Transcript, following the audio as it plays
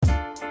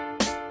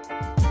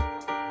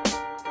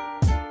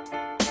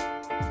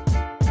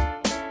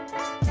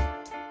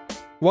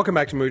Welcome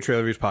back to Movie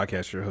Trailer Reviews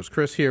Podcast. Your host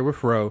Chris here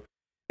with Ro,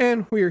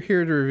 and we are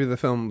here to review the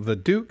film The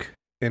Duke.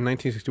 In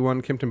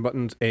 1961, Kempton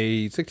Button's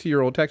a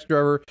 60-year-old taxi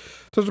driver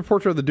tells a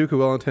portrait of the Duke of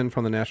Wellington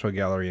from the National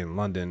Gallery in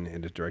London,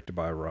 and is directed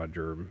by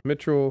Roger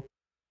Mitchell.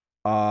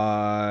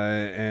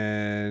 Let's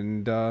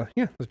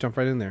jump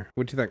right in there.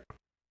 What do you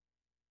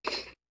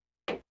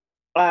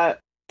think?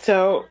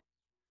 So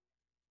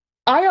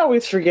I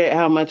always forget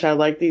how much I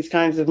like these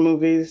kinds of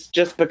movies,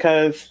 just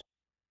because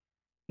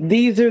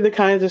these are the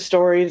kinds of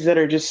stories that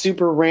are just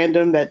super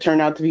random that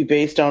turn out to be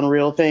based on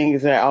real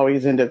things that I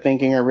always end up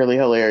thinking are really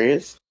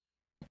hilarious.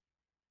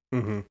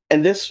 Mm-hmm.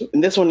 And this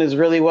one is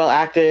really well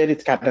acted.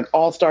 It's got an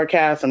all-star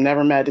cast. I'm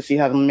never mad to see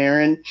Helen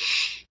Mirren.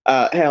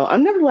 Hell,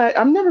 I'm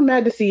never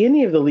mad to see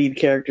any of the lead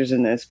characters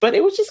in this. But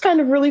it was just kind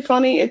of really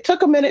funny. It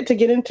took a minute to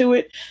get into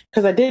it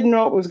because I didn't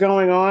know what was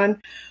going on.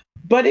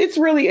 But it's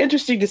really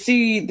interesting to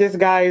see this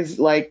guy's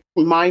like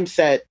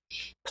mindset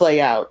play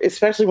out,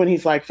 especially when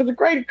he's like, for the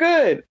greater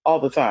good all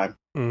the time.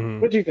 Mm-hmm.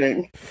 What do you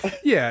think?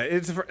 Yeah,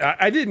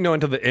 I didn't know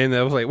until the end.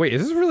 I was like, wait,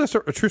 is this really a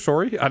true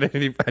story? I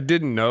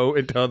didn't know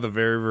until the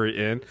very, very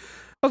end.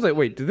 I was like,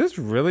 wait, did this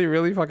really,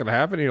 really fucking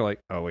happen? And you're like,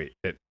 oh wait,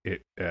 it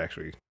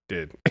actually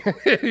did.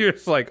 You're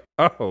just like,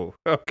 oh,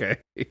 okay.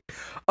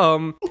 It's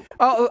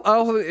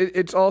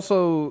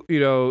also,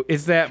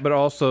 it's that, but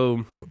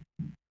also,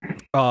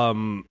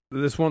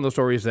 this one of those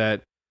stories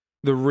that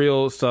the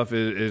real stuff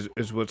is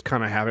what's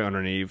kind of happening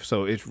underneath.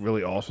 So it's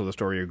really also the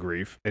story of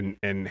grief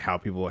and how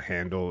people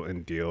handle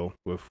and deal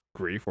with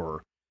grief,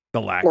 or the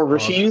lack or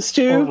refuse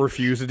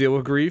to deal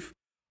with grief.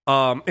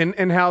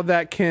 And how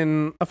that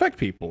can affect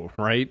people,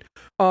 right?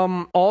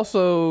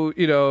 Also,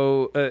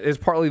 is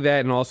partly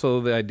that, and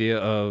also the idea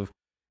of,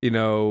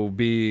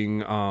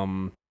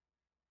 being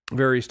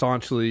very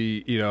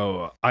staunchly,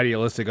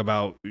 idealistic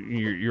about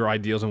your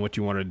ideals and what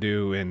you want to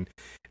do, and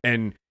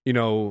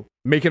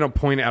making a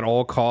point at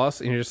all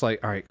costs, and you're just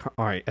like, all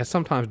right. And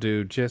sometimes,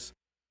 dude, just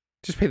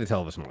pay the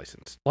television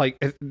license. Like,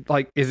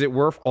 is it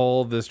worth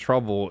all this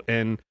trouble?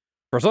 And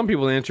for some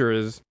people, the answer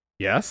is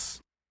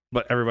yes,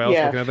 but everybody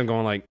else looking at them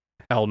going like,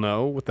 hell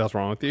no, what the hell's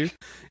wrong with you?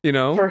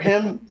 For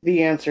him,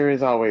 the answer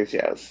is always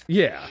yes.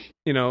 Yeah,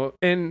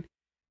 and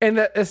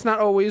that it's not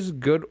always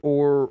good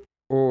or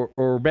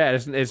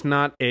bad. It's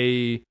not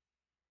a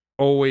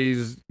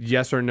always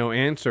yes or no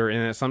answer,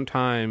 and that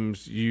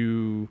sometimes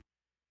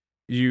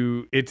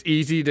it's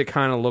easy to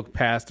kind of look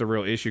past the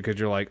real issue because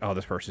you're like, oh,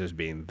 this person is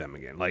being them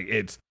again. Like,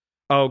 it's,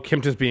 oh,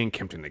 Kempton's being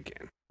Kempton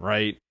again,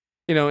 right?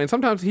 And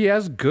sometimes he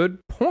has good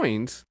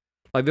points.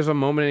 Like, there's a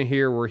moment in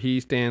here where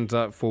he stands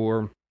up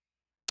for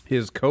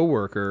his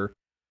coworker,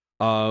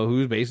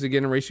 who's basically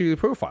getting racially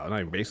profiled.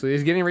 I mean, basically,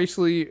 he's getting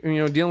racially,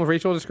 dealing with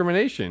racial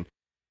discrimination.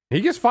 He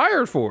gets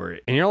fired for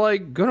it, and you're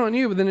like, good on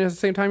you. But then at the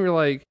same time, you're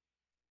like,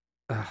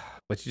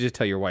 but you just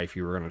tell your wife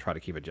you were going to try to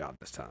keep a job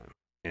this time.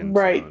 And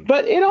right.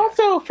 But it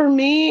also, for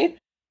me,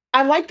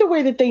 I like the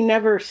way that they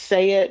never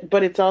say it,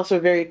 but it's also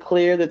very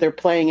clear that they're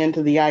playing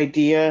into the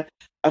idea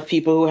of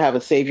people who have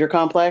a savior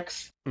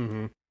complex,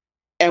 mm-hmm.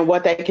 and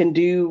what that can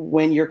do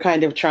when you're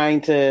kind of trying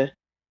to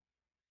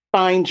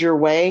find your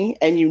way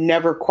and you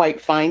never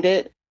quite find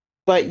it,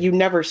 but you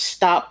never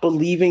stop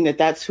believing that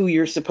that's who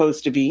you're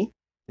supposed to be.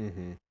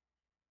 Mm-hmm.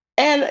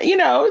 And,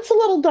 it's a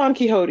little Don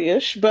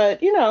Quixote-ish, but,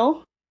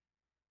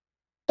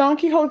 Don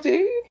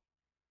Quixote,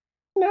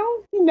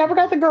 he never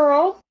got the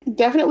girl,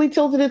 definitely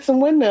tilted at some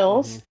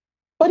windmills, mm-hmm.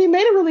 but he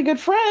made a really good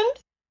friend,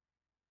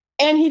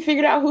 and he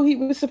figured out who he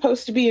was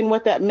supposed to be and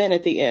what that meant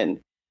at the end.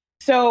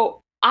 So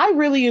I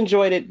really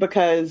enjoyed it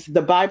because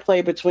the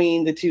byplay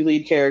between the two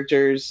lead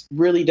characters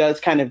really does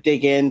kind of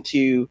dig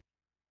into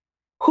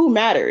who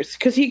matters,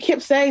 because he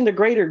kept saying the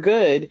greater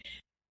good,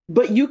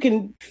 but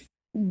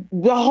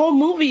the whole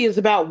movie is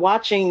about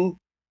watching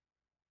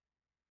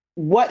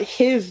what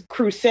his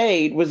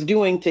crusade was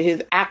doing to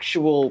his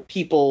actual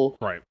people,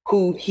 right,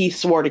 who he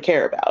swore to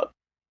care about.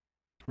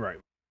 Right.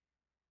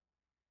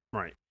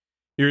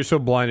 You're so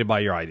blinded by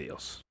your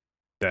ideals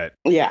that,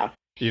 yeah,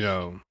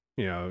 you're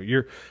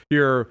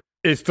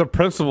it's the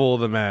principle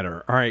of the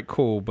matter. All right,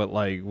 cool, but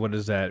like, what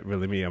does that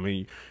really mean? I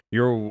mean,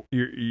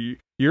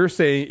 you're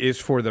saying it's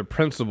for the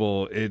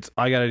principle. It's,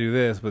 I got to do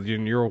this, but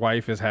your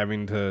wife is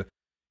having to,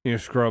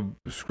 scrub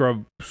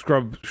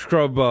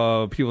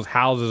people's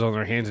houses on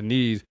their hands and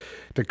knees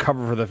to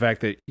cover for the fact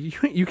that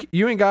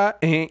you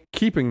ain't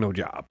keeping no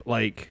job.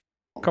 Like,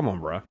 come on,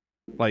 bruh.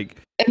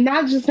 Like, and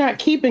not just not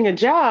keeping a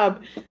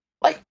job.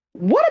 Like,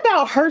 what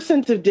about her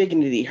sense of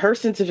dignity, her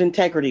sense of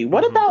integrity?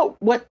 What mm-hmm. about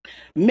what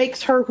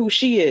makes her who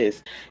she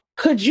is?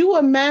 Could you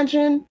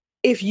imagine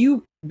if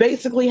you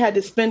basically had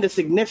to spend a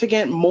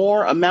significant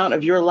more amount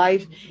of your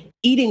life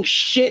eating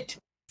shit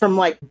from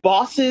like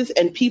bosses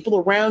and people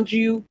around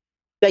you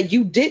that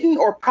you didn't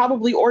or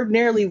probably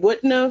ordinarily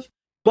wouldn't have,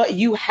 but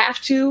you have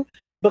to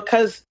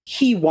because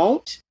he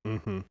won't?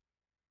 Mm-hmm.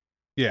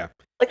 Yeah.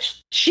 Like,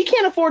 she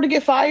can't afford to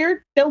get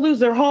fired. They'll lose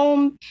their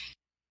home.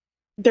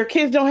 Their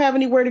kids don't have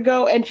anywhere to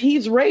go. And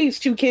he's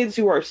raised two kids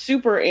who are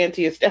super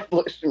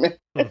anti-establishment,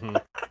 mm-hmm.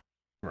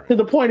 Right. to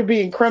the point of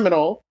being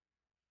criminal.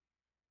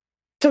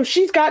 So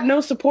she's got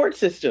no support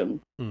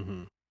system,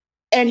 Mm-hmm.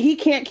 and he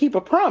can't keep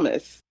a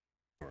promise.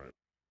 Right.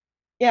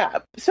 Yeah.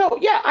 So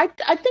yeah, I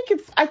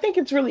think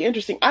it's really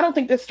interesting. I don't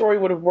think this story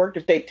would have worked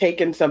if they'd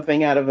taken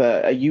something out of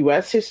a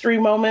U.S. history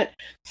moment,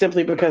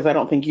 simply because I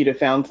don't think you'd have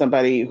found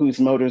somebody whose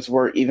motives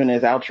were even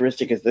as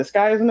altruistic as this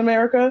guy is in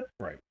America.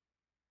 Right.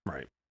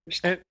 Right.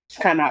 It's And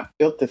kind of not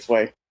built this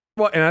way.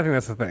 well, and I think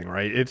that's the thing,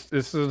 right?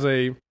 This is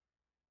a,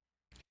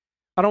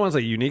 I don't want to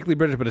say uniquely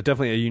British, but it's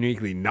definitely a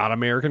uniquely not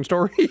American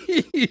story.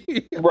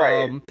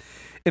 Right.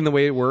 In the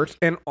way it works,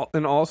 and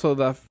also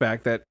the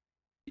fact that,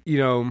 you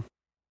know,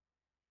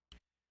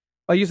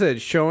 like you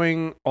said,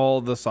 showing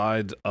all the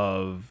sides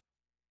of,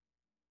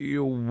 you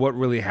know, what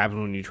really happens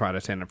when you try to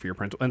stand up for your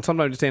principle, and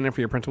sometimes standing up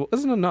for your principle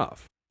isn't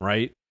enough,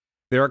 right?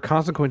 There are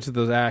consequences to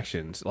those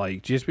actions.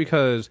 Like, just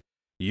because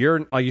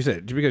you're, like you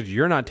said, just because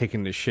you're not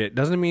taking the shit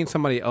doesn't mean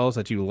somebody else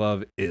that you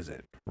love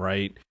isn't,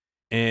 right?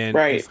 And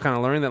Right. it's kind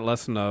of learning that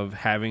lesson of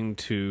having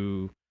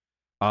to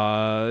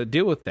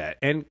deal with that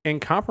and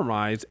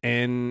compromise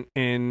and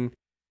do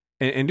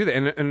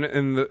that.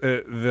 And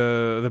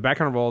the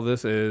background of all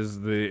this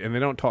is the, and they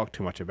don't talk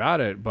too much about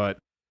it, but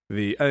I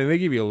think they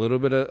give you a little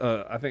bit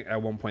of, I think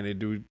at one point they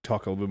do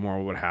talk a little bit more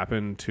about what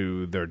happened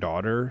to their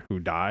daughter who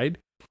died,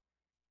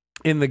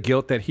 and the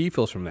guilt that he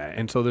feels from that.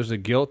 And so there's a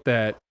guilt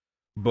that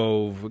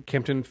both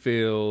Kempton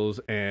feels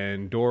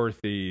and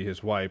Dorothy,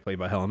 his wife, played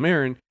by Helen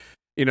Mirren,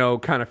 you know,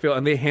 kind of feel,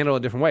 and they handle it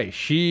a different way.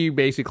 She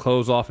basically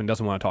closed off and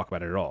doesn't want to talk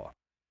about it at all,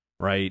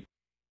 right?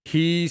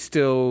 He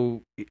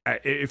still,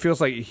 it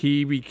feels like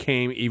he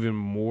became even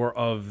more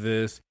of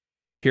this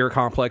hero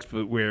complex,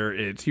 but where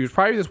he was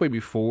probably this way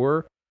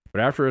before, but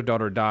after his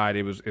daughter died,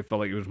 it felt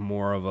like it was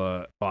more of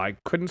a, well, I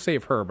couldn't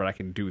save her, but I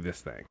can do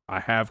this thing. I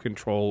have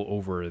control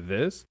over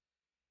this,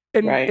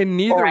 Right. and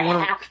neither Or I one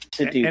of, have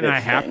to do and this I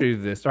have to thing.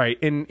 do this, right?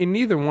 And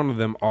neither one of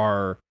them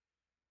are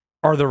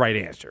the right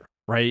answer,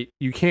 right?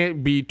 You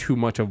can't be too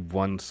much of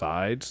one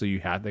side, so you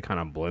have to kind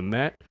of blend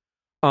that.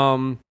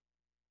 Um,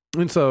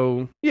 and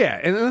so,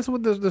 yeah, and that's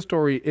what the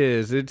story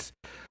is. It's,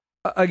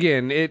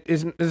 again,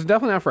 it's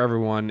definitely not for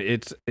everyone.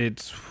 It's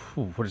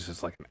what is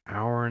this, like an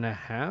hour and a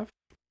half?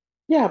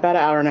 Yeah, about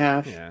an hour and a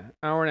half. Yeah,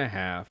 hour and a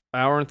half,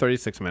 hour and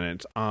 36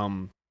 minutes.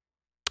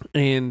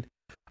 And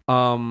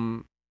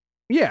um,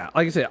 yeah,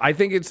 like I said, I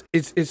think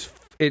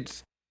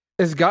it's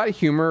got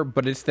humor,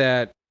 but it's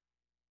that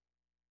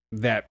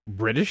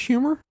British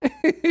humor,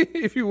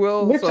 if you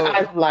will. Which So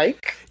I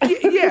like.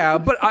 yeah,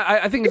 but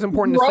I think it's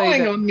important to say Growing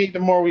that on me the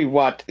more we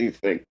watch these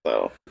things,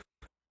 though.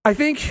 I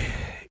think,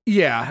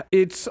 yeah,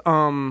 it's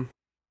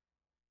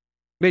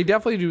they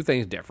definitely do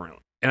things different.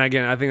 And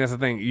again, I think that's the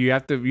thing. You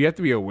have to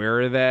be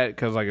aware of that,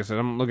 because, like I said,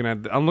 I'm looking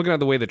at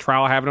the way the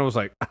trial happened. I was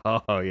like,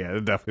 oh yeah,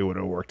 it definitely would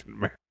have worked in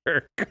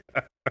America.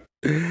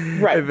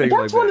 Right. And But things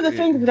that's like one of that. the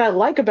things that I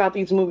like about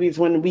these movies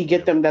when we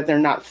get them that they're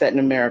not set in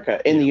America,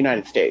 in the Yeah.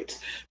 United States.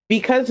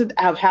 Because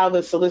of how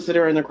the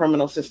solicitor and the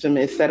criminal system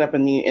is set up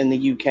in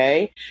the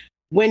UK,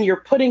 when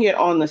you're putting it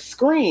on the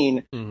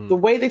screen, Mm-hmm. the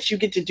way that you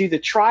get to do the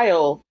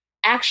trial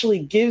actually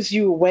gives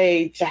you a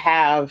way to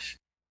have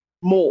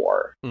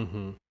more.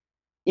 Mm-hmm.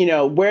 You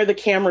know, where the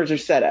cameras are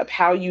set up,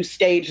 how you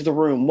stage the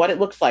room, what it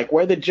looks like,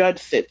 where the judge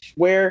sits,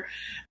 where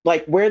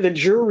the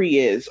jury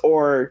is,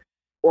 or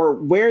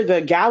where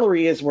the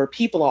gallery is where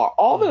people are.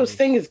 All those Mm-hmm.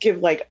 things give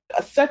like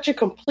such a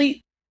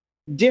complete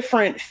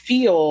different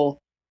feel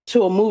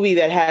to a movie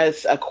that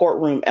has a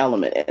courtroom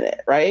element in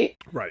it, right?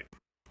 Right.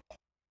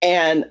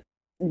 And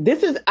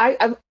this is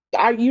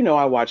you know,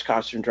 I watch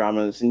costume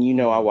dramas, and you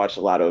know I watch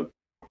a lot of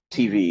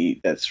TV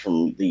that's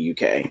from the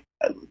UK.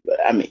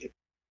 I mean,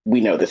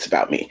 we know this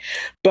about me.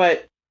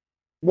 But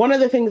one of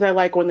the things I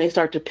like when they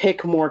start to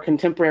pick more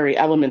contemporary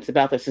elements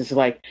about this is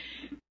like,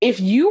 if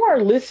you are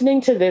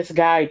listening to this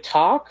guy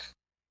talk,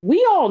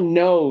 we all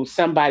know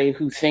somebody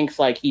who thinks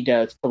like he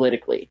does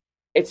politically,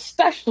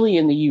 especially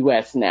in the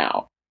US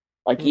now.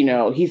 Like, you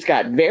know, he's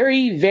got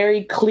very,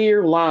 very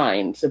clear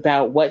lines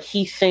about what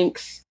he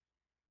thinks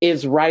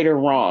is right or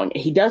wrong.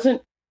 He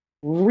doesn't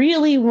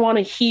really want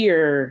to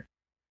hear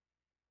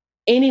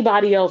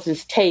anybody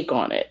else's take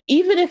on it,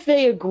 even if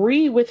they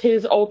agree with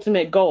his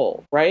ultimate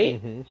goal, right?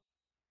 Mm-hmm.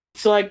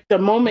 So, like the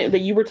moment that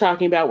you were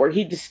talking about where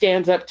he just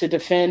stands up to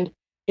defend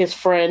his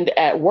friend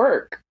at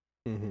work,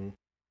 Mm-hmm.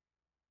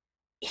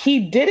 he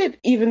did it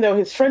even though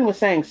his friend was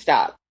saying,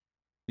 stop.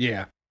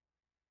 Yeah.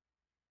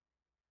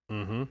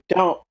 Mm-hmm.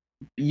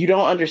 You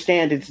don't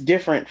understand. It's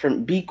different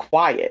from be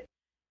quiet,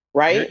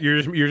 right?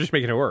 You're just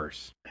making it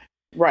worse.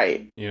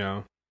 Right. You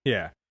know.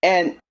 Yeah.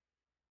 And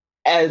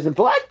as a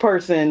black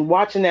person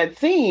watching that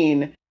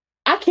scene,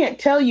 I can't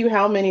tell you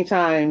how many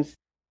times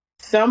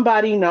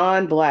somebody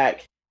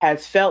non-black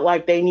has felt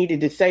like they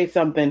needed to say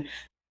something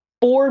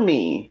for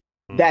me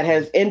that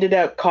has ended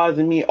up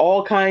causing me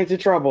all kinds of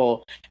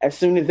trouble as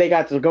soon as they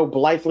got to go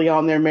blithely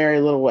on their merry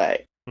little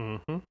way.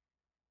 Mm-hmm.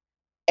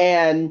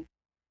 And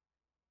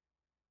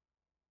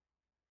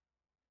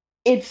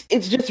it's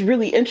just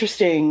really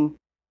interesting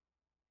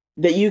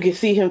that you can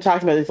see him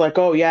talking about it. It's like,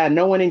 oh yeah,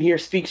 no one in here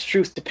speaks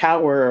truth to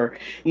power, or,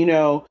 you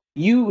know,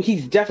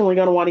 he's definitely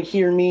going to want to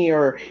hear me,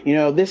 or,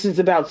 this is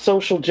about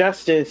social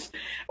justice,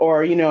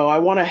 or, I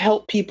want to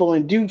help people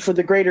and do for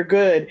the greater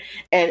good.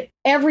 And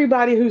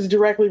everybody who's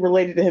directly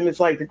related to him is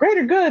like, the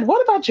greater good,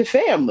 what about your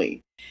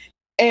family?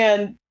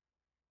 And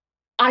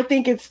I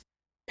think it's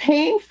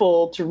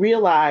painful to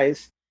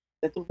realize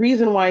that the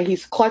reason why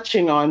he's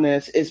clutching on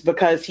this is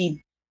because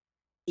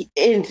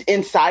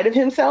inside of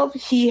himself,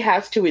 he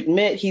has to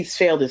admit he's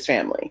failed his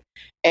family.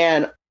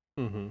 And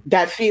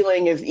that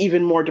feeling is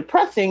even more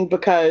depressing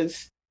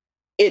because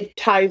it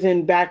ties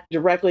in back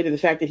directly to the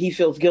fact that he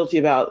feels guilty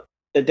about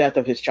the death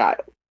of his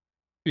child.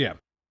 Yeah.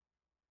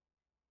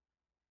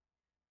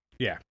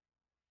 Yeah.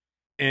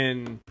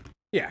 And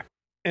yeah.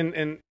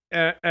 And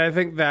I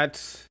think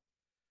that's,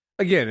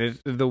 again,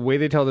 it's the way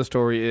they tell the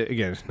story.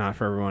 Again, it's not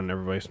for everyone.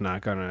 Everybody's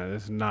not gonna.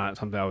 It's not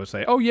something I would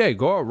say. Oh yeah,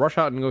 go out, rush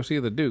out and go see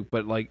the Duke.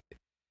 But like,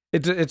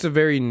 it's a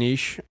very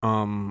niche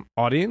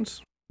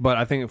audience. But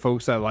I think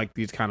folks that like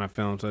these kind of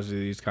films,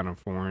 especially these kind of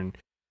foreign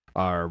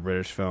or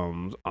British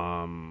films,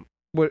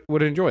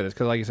 would enjoy this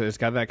because, like you said, it's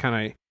got that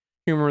kind of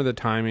humor, the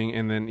timing,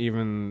 and then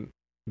even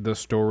the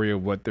story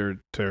of what they're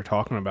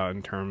talking about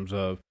in terms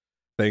of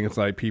things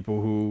like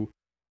people who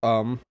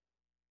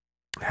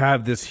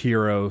have this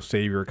hero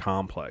savior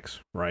complex,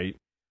 right?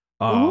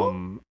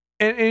 And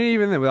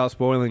even then, without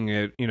spoiling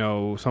it,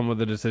 some of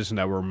the decisions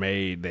that were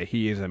made that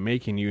he isn't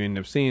making, you end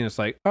up seeing it's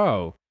like,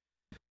 oh,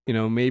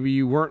 maybe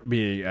you weren't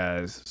being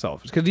as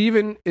selfish. Because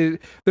even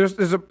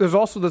there's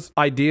also this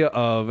idea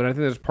of, and I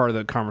think that's part of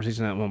the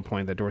conversation at one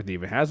point that Dorothy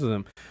even has with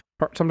him.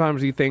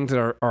 Sometimes these things that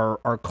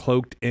are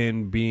cloaked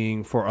in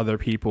being for other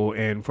people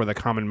and for the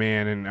common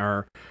man and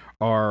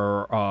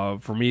are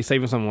for me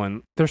saving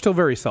someone, they're still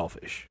very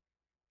selfish.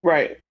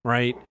 Right.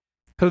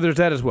 So there's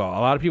that as well.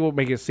 A lot of people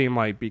make it seem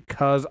like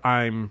because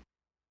I'm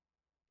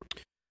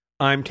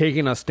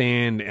taking a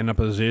stand in a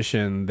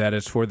position that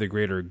is for the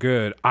greater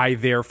good, I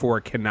therefore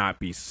cannot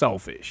be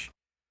selfish.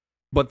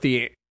 But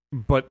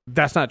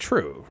that's not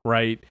true,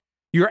 right?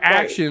 Your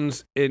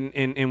actions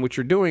in what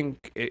you're doing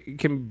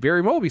can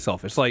very well be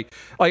selfish. Like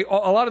a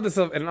lot of this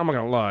stuff, and I'm not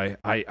gonna lie,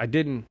 I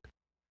didn't.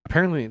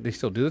 Apparently, they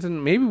still do this,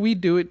 and maybe we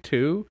do it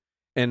too,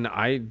 and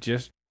I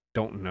just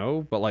don't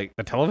know. But like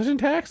the television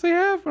tax they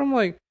have, I'm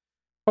like,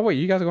 oh wait,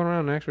 you guys are going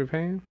around and actually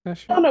paying that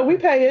shit? Oh no, we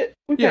pay it.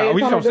 We pay it.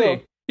 We just don't see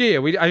it. Yeah,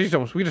 we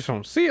just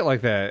don't see it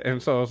like that,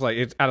 and so it's like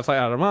it's out of sight,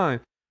 out of mind.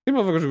 These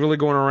motherfuckers are really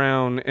going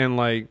around and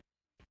like,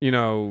 he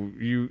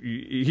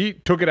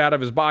took it out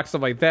of his box,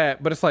 stuff like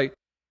that. But it's like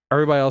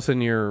everybody else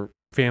in your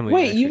family.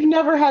 Wait, you've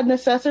never had an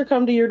assessor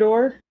come to your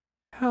door?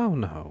 Hell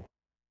no.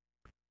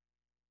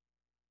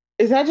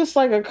 Is that just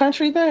like a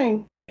country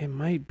thing? It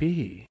might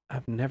be.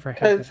 I've never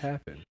had this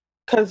happen.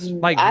 Because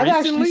I've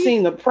actually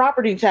seen the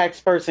property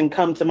tax person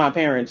come to my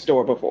parents'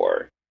 door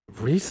before.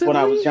 Recently? When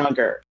I was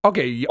younger.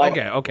 Okay.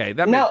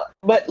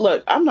 But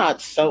look, I'm not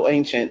so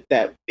ancient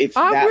that it's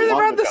that long ago.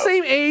 We're around the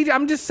same age.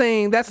 I'm just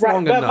saying that's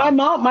long enough.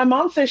 But my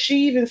mom says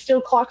she even still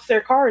clocks their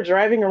car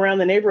driving around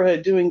the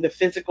neighborhood doing the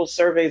physical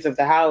surveys of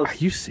the house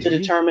to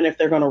determine if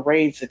they're going to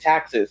raise the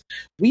taxes.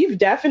 We've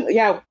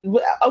definitely,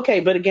 okay.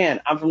 But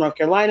again, I'm from North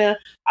Carolina.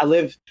 I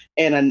live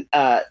in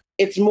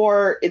it's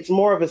more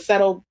of a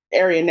settled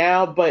area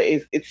now, but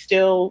it's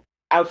still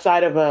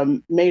outside of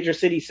a major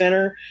city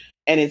center.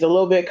 And it's a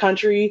little bit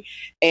country,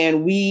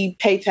 and we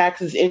pay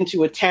taxes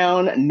into a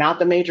town, not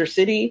the major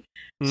city.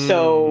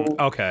 So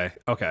okay.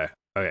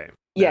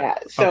 Yeah.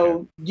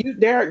 So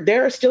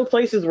there are still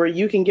places where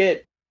you can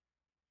get.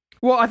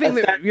 Well, I think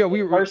that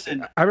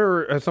I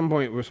remember at some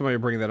point where somebody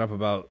bringing that up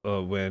about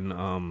when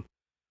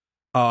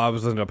I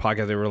was listening to a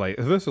podcast. They were like,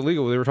 "Is this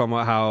illegal?" They were talking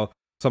about how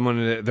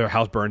someone their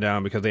house burned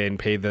down because they hadn't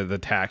paid the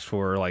tax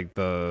for like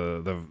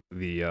the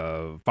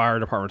fire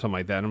department or something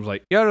like that. And I was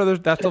like, yeah, no,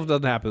 that stuff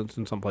doesn't happen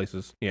in some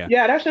places. Yeah,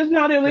 that's just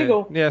not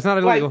illegal. Yeah, it's not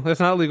illegal. It's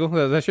not illegal.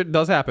 That shit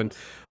does happen.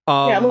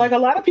 Like a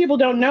lot of people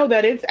don't know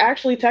that it's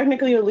actually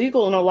technically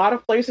illegal in a lot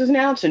of places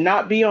now to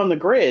not be on the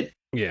grid.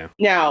 Yeah.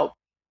 Now,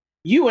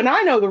 you and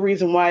I know the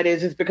reason why it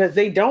is because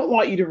they don't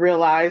want you to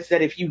realize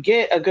that if you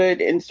get a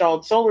good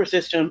installed solar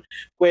system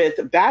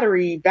with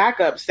battery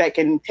backups that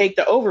can take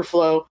the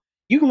overflow,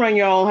 you can run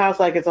your own house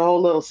like it's a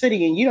whole little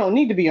city and you don't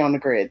need to be on the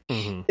grid.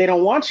 Mm-hmm. They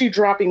don't want you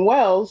dropping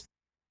wells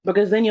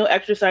because then you'll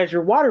exercise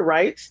your water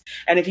rights.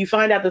 And if you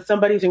find out that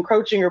somebody's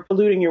encroaching or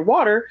polluting your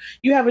water,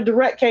 you have a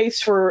direct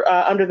case for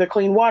under the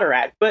Clean Water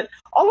Act. But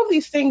all of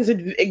these things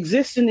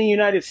exist in the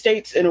United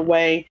States in a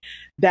way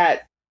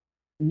that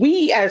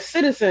we as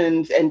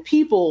citizens and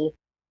people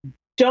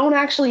don't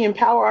actually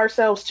empower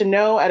ourselves to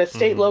know at a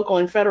state, local,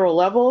 and federal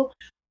level.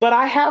 But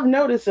I have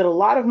noticed that a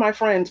lot of my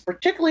friends,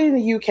 particularly in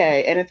the UK,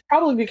 and it's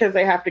probably because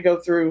they have to go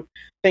through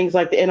things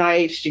like the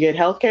NIH to get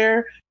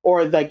healthcare,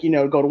 or like,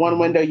 go to one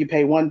window, you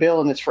pay one bill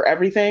and it's for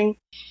everything.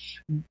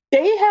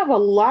 They have a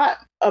lot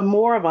of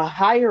more of a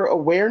higher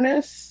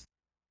awareness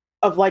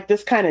of like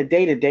this kind of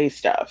day-to-day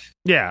stuff.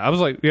 Yeah, I was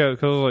like,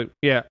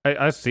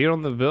 I see it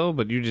on the bill,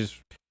 but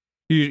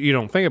you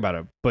don't think about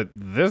it. But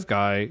this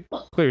guy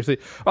clearly,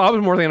 I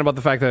was more thinking about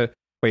the fact that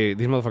wait,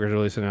 these motherfuckers are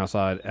really sitting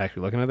outside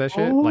actually looking at that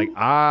shit? Like,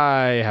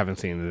 I haven't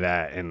seen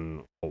that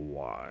in a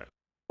while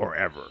or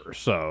ever.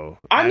 So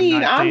I I'm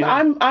mean, not saying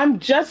that. I'm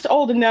just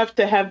old enough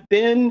to have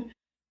been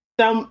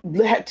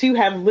to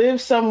have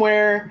lived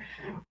somewhere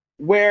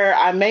where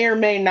I may or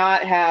may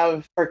not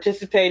have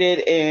participated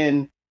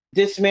in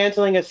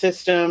dismantling a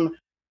system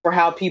for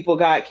how people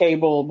got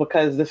cable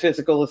because the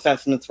physical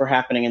assessments were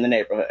happening in the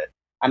neighborhood.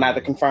 I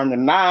neither confirm nor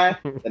deny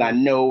that I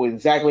know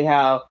exactly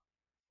how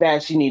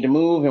fast you need to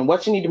move and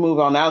what you need to move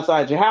on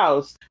outside your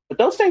house, but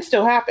those things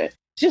still happen.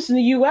 Just in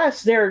the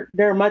US, they're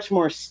much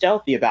more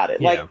stealthy about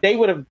it. Yeah. Like they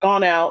would have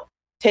gone out,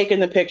 taken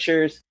the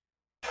pictures,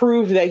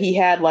 proved that he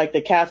had like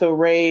the cathode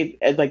ray,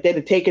 like they'd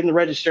have taken the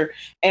register,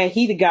 and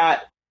he'd have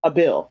got a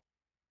bill.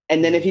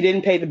 And then if he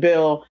didn't pay the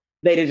bill,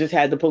 they'd have just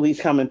had the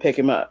police come and pick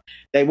him up.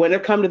 They wouldn't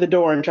have come to the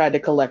door and tried to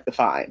collect the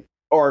fine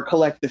or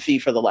collect the fee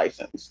for the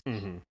license.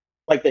 Mm-hmm.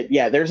 Like that,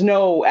 yeah, there's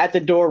no at the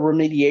door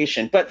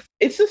remediation. But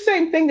it's the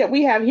same thing that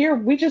we have here.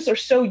 We just are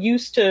so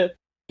used to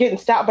getting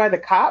stopped by the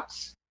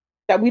cops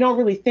that we don't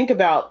really think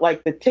about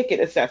like the ticket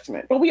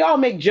assessment. But we all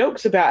make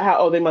jokes about how,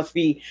 oh, they must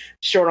be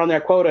short on their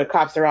quota,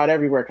 cops are out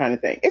everywhere kind of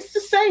thing. It's the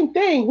same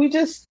thing.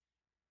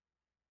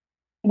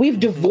 We've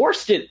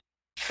divorced it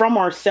from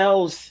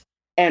ourselves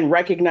and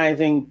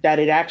recognizing that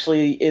it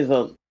actually is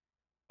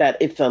that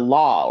it's a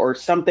law or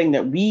something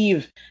that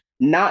we've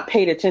not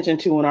paid attention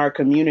to in our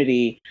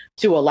community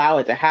to allow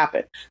it to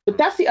happen. But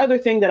that's the other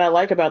thing that I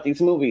like about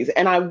these movies.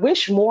 And I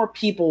wish more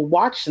people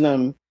watch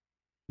them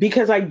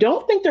because I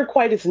don't think they're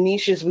quite as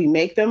niche as we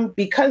make them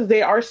because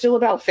they are still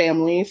about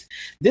families.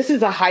 This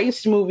is a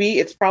heist movie.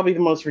 It's probably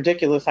the most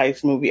ridiculous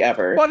heist movie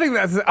ever. Well, I think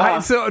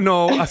that's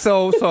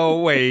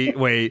so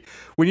wait.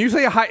 When you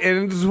say a heist,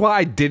 and this is why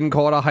I didn't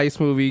call it a heist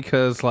movie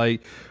because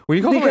like when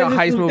you call something a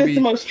heist movie, it's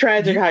the most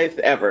tragic heist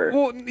ever.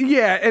 Well,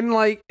 yeah, and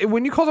like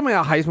when you call something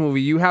a heist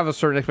movie, you have a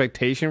certain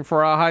expectation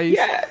for a heist.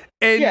 Yeah.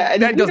 And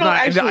and that does not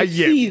actually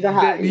see the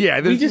heist.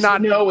 there's we just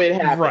not know it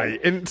happened.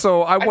 Right. And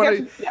so I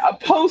wanted a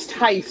post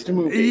heist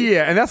movie.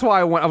 Yeah, and that's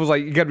why I was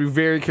like, you got to be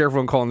very careful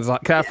in calling this.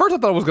 Cause at first I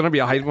thought it was going to be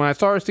a heist. When I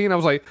started seeing, I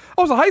was like,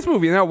 oh, it's a heist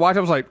movie. And then I watched,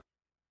 I was like,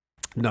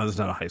 no, this is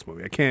not a heist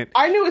movie.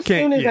 I knew as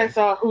soon as I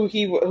saw who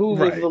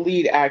was the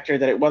lead actor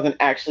that it wasn't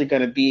actually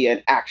going to be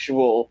an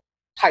actual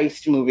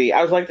heist movie.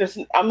 I was like,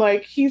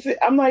 he's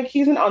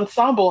an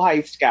ensemble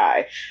heist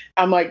guy.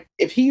 I'm like,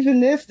 if he's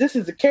in this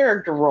is a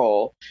character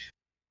role.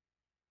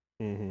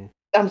 Mm-hmm.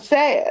 I'm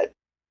sad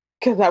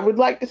because I would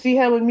like to see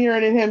Helen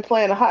Mirren and him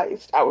playing a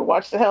heist. I would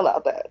watch the hell out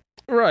of that.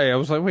 Right. I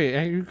was like,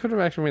 wait, you could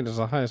have actually made this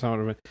a heist. I would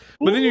have been.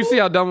 But then you see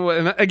how dumb it was.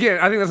 And again,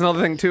 I think that's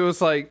another thing too.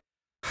 It's like,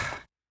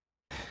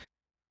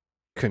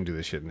 couldn't do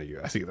this shit in the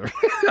US either.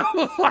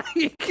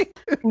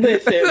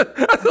 Listen.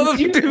 That's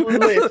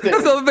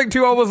another thing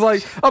too. I was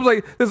like,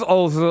 this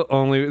also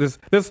only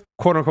this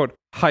quote unquote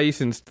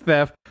heist and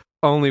theft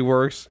only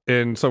works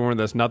in somewhere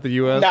that's not the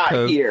U.S.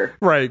 Not here,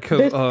 right?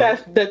 Because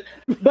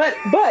but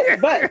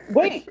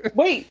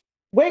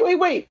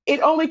wait. It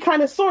only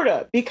kind of sort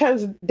of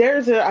because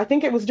I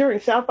think it was during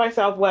South by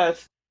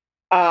Southwest.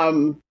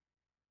 I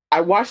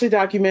watched a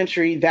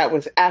documentary that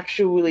was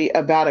actually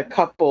about a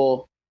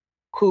couple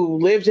who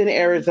lived in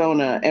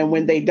Arizona, and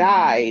when they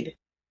died,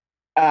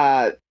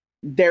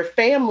 their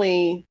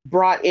family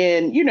brought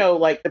in,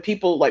 like the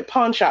people, like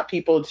pawn shop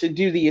people, to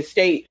do the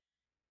estate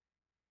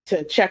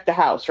to check the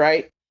house,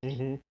 right?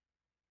 Mm-hmm.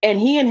 And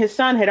he and his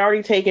son had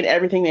already taken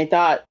everything they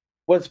thought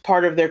was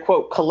part of their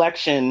quote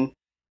collection,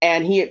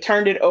 and he had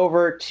turned it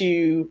over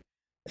to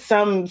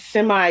some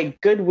semi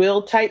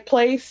Goodwill type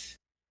place.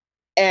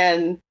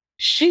 And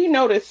she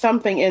noticed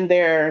something in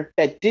there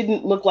that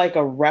didn't look like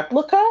a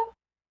replica,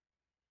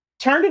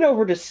 turned it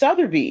over to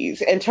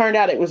Sotheby's, and turned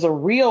out it was a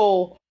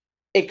real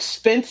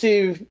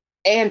expensive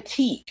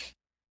antique.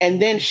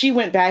 And then she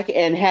went back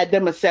and had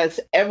them assess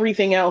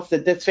everything else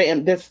that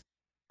this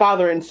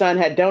father and son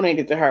had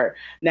donated to her.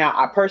 Now,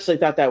 I personally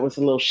thought that was a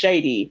little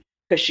shady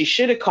because she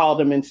should have called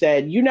them and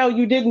said, you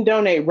didn't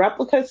donate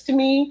replicas to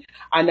me.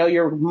 I know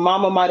your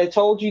mama might have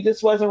told you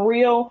this wasn't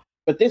real,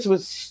 but this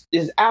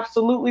is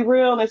absolutely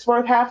real and it's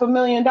worth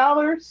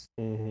 $500,000.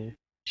 Mm-hmm.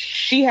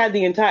 She had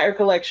the entire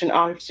collection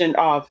auctioned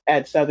off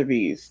at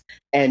Sotheby's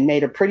and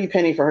made a pretty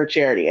penny for her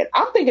charity. And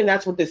I'm thinking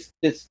that's what this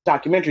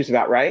documentary is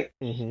about, right?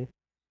 Mm-hmm.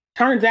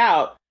 Turns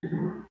out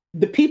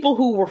the people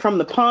who were from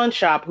the pawn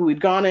shop who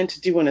had gone in to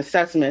do an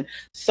assessment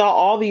saw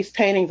all these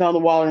paintings on the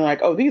wall and were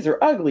like, oh, these are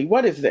ugly.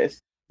 What is this?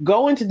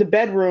 Go into the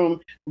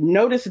bedroom,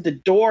 notice that the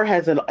door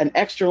has an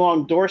extra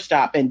long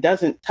doorstop and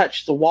doesn't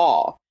touch the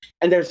wall.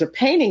 And there's a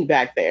painting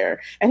back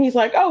there. And he's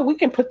like, oh, we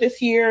can put this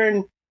here.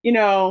 And,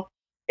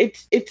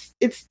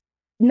 it's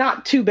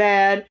not too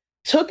bad.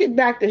 Took it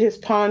back to his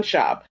pawn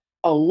shop.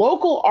 A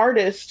local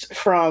artist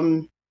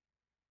from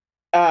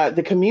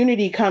the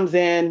community comes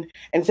in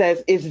and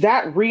says, is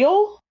that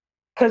real?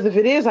 Because if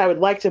it is, I would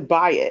like to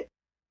buy it.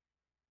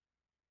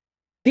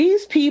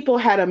 These people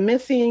had a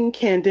missing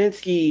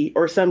Kandinsky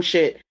or some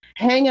shit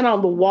hanging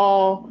on the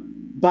wall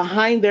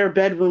behind their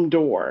bedroom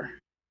door.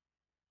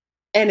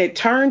 And it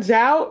turns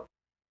out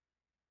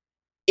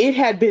it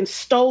had been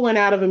stolen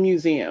out of a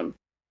museum.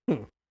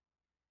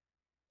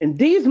 And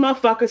these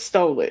motherfuckers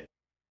stole it.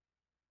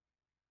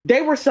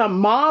 They were some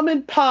mom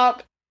and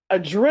pop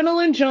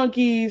adrenaline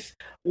junkies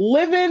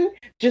living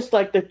just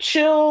like the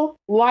chill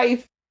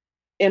life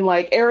in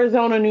like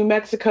Arizona, New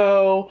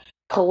Mexico,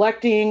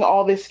 collecting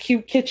all this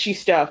cute kitschy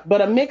stuff.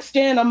 But mixed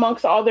in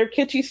amongst all their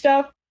kitschy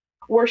stuff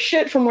were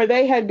shit from where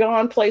they had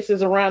gone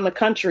places around the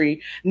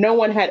country. No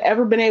one had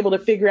ever been able to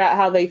figure out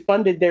how they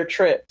funded their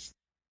trips.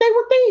 They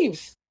were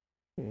thieves.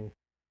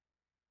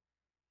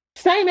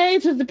 Same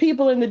age as the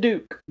people in the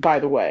Duke, by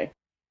the way.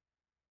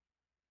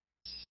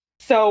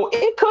 So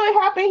it could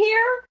happen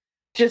here,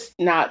 just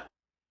not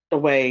the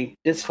way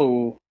this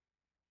fool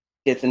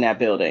gets in that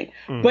building.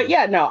 But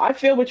yeah, no, I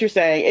feel what you're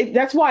saying.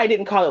 That's why I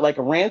didn't call it like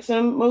a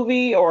ransom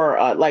movie or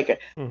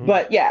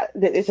but yeah,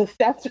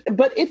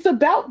 but it's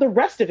about the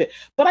rest of it.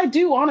 But I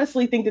do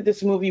honestly think that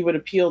this movie would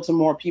appeal to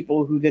more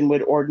people who then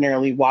would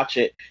ordinarily watch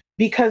it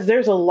because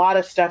there's a lot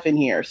of stuff in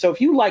here. So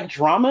if you like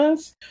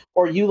dramas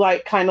or you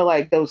like kind of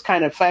like those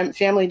kind of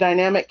family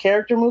dynamic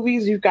character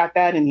movies, you've got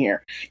that in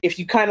here. If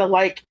you kind of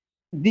like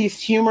these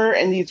humor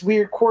and these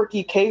weird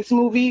quirky case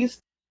movies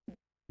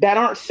that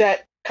aren't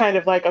set kind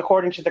of like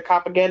according to the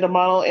propaganda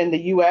model in the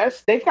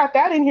US, they've got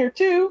that in here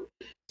too.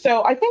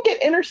 So I think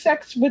it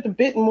intersects with a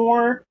bit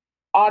more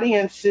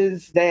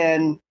audiences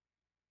than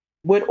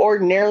would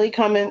ordinarily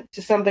come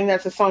into something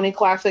that's a Sony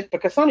classic,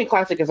 because Sony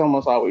classic is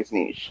almost always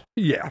niche.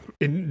 Yeah,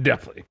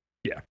 definitely.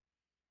 Yeah.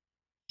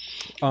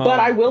 But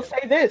I will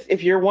say this,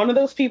 if you're one of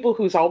those people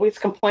who's always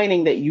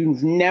complaining that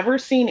you've never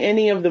seen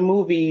any of the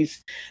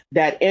movies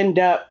that end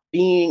up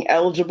being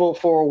eligible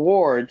for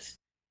awards,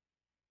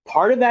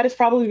 part of that is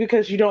probably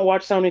because you don't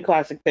watch Sony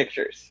classic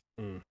pictures.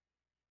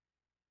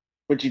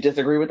 Would you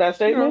disagree with that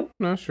statement?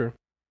 No, sure.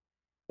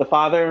 The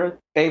Father,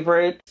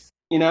 Favorites,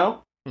 you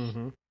know?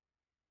 Mm-hmm.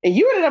 And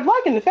you ended up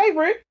liking The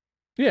Favorite.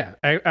 Yeah,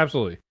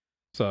 absolutely.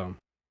 So,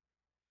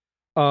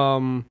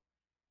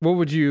 what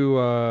would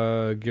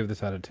you give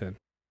this out of 10?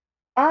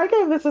 I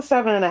gave this a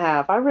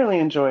 7.5. I really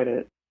enjoyed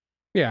it.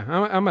 Yeah,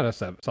 I'm at a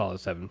solid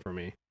 7 for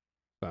me.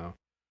 So,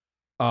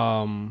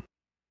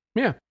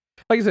 yeah.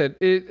 Like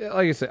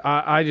I said,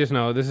 I just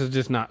know this is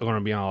just not going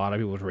to be on a lot of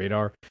people's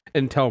radar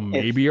until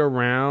maybe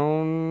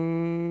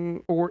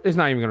around, or it's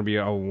not even going to be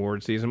an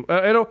award season.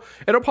 It'll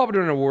pop up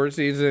during award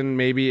season,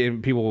 maybe,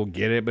 and people will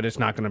get it, but it's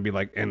not going to be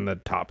like in the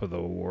top of the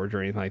awards or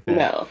anything like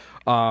that.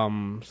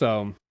 No.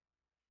 So,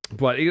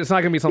 but it's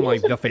not going to be something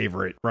like The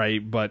Favorite,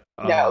 right? But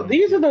no,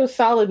 these are those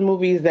solid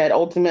movies that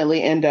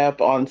ultimately end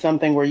up on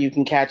something where you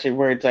can catch it,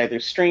 where it's either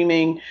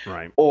streaming,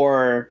 right,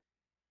 or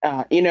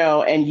and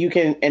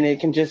it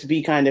can just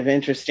be kind of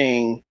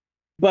interesting.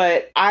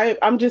 But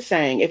I'm just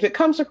saying, if it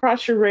comes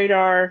across your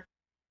radar,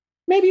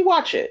 maybe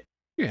watch it.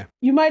 Yeah.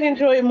 You might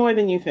enjoy it more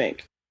than you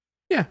think.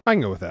 Yeah, I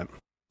can go with that.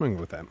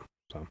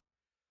 So,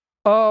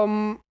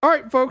 all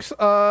right, folks,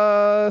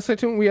 stay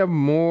tuned. We have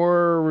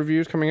more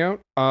reviews coming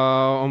out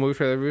on movie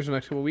trailer reviews in the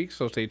next couple of weeks,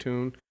 so stay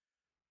tuned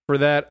for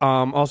that.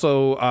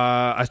 Also,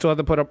 I still have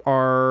to put up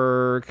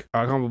our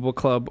comic book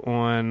club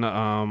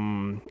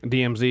on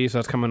DMZ, so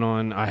that's coming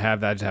on. I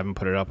have that, I just haven't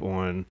put it up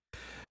on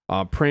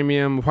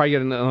premium. We'll probably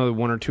get another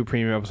 1 or 2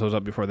 premium episodes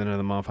up before the end of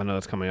the month. I know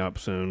that's coming up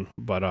soon,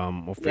 but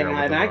we'll figure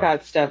out. And I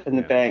got stuff in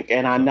the bank,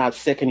 and I'm not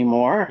sick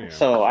anymore,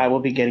 so I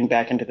will be getting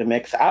back into the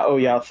mix. I owe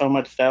y'all so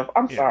much stuff.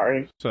 I'm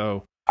sorry.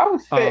 So I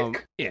was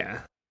sick.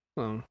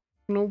 So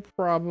no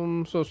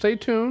problem. So stay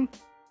tuned.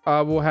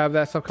 We'll have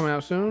that stuff coming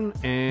out soon,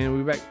 and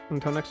we'll be back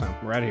until next time.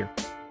 We're out of here.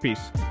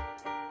 Peace.